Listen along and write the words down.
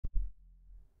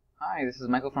Hi, this is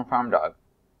Michael from FarmDog.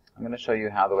 I'm going to show you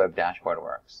how the web dashboard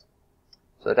works.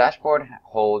 So the dashboard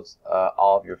holds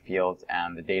all of your fields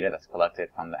and the data that's collected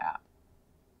from the app.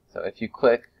 So if you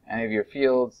click any of your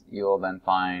fields, you will then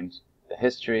find the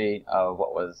history of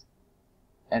what was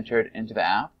entered into the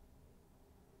app.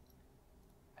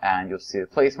 And you'll see the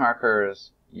place markers.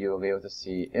 You'll be able to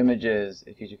see images.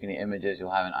 If you took any images,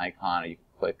 you'll have an icon, or you can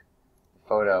click the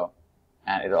photo,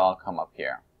 and it'll all come up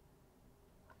here.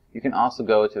 You can also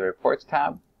go to the Reports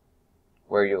tab,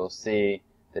 where you will see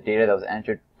the data that was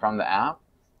entered from the app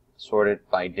sorted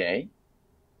by day.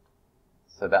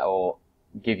 So that will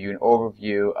give you an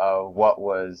overview of what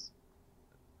was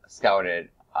scouted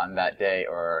on that day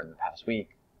or in the past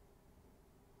week.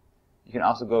 You can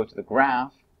also go to the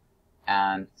graph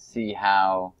and see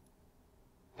how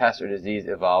pest or disease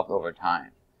evolved over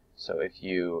time. So if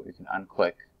you can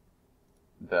unclick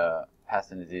the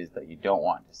pest and disease that you don't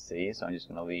want to see. So I'm just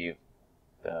going to leave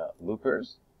the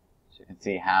loopers. So you can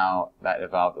see how that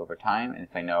evolved over time. And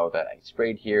if I know that I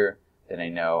sprayed here, then I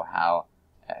know how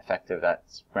effective that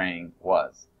spraying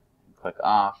was. Click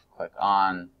off, click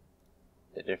on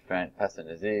the different pest and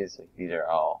disease. So these are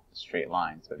all straight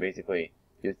lines. But basically,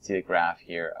 you would see a graph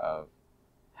here of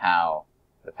how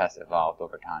the pest evolved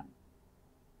over time.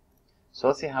 So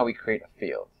let's see how we create a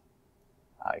field.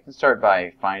 You can start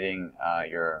by finding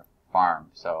your farm.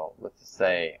 So let's just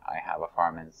say I have a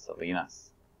farm in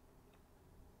Salinas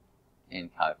in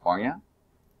California,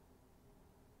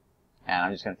 and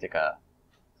I'm just going to take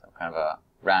some kind of a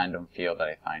random field that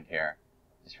I find here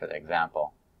just for the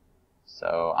example.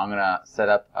 So I'm going to set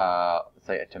up let's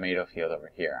say a tomato field over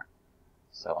here.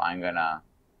 So I'm going to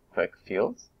click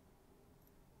Fields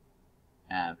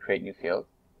and Create New Field,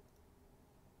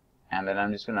 and then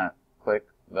I'm just going to click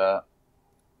the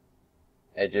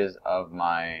edges of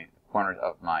my corners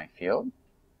of my field.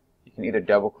 You can either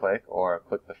double click or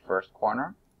click the first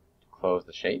corner to close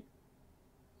the shape.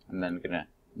 And then I'm going to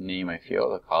name my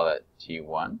field. I'll call it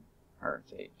T1, or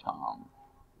say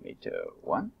Tomato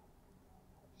 1.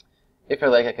 If I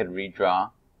like, I could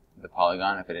redraw the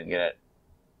polygon. If I didn't get it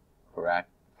correct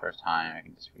the first time, I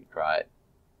can just redraw it.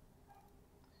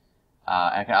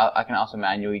 I can also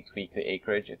manually tweak the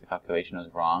acreage if the calculation was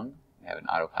wrong. I have an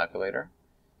auto calculator.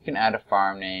 You can add a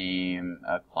farm name,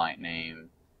 a client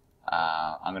name.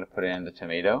 I'm going to put in the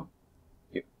tomato.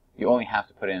 You only have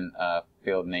to put in a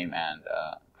field name and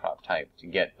a crop type to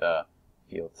get the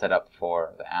field set up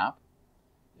for the app.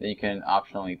 Then you can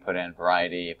optionally put in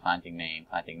variety, planting name,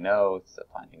 planting notes, a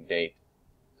planting date.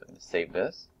 So I'm going to save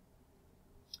this.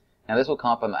 Now this will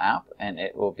come up on the app, and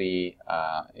it will be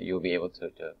you'll be able to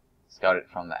scout it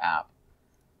from the app.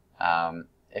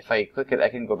 If I click it, I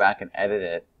can go back and edit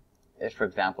it. If, for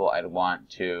example, I'd want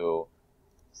to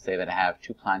say that I have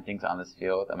 2 plantings on this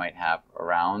field, I might have a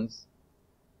rounds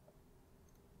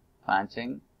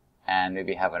planting and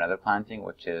maybe have another planting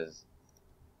which is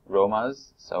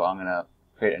Romas. So I'm going to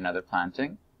create another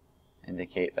planting,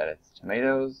 indicate that it's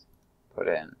tomatoes, put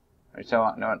in,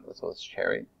 so no, let's go with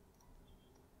cherry.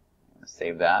 I'm going to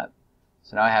save that.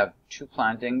 So now I have 2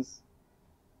 plantings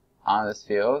on this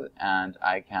field, and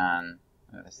I'm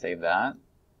going to save that.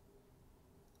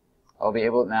 I'll be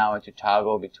able now to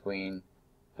toggle between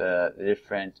the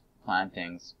different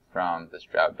plantings from this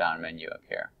drop-down menu up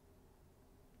here.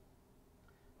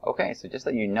 Okay, so just so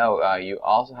you know, you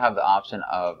also have the option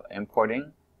of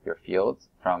importing your fields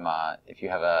from, if you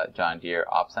have a John Deere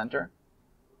Op Center,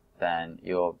 then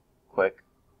you'll click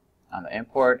on the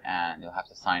import and you'll have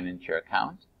to sign into your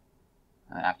account.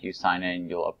 And after you sign in,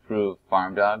 you'll approve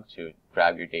FarmDog to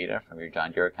grab your data from your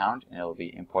John Deere account, and it will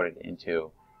be imported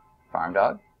into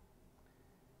FarmDog.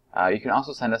 You can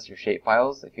also send us your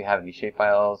shapefiles if you have any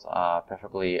shapefiles,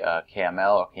 preferably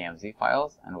KML or KMZ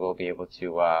files, and we'll be able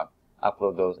to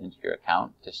upload those into your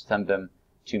account. Just send them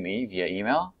to me via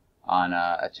email on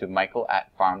to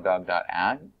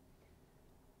michael@farmdog.ag.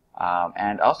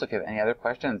 And also, if you have any other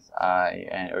questions or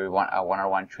you want a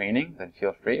one-on-one training, then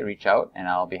feel free to reach out, and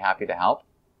I'll be happy to help.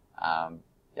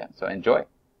 Yeah, so enjoy.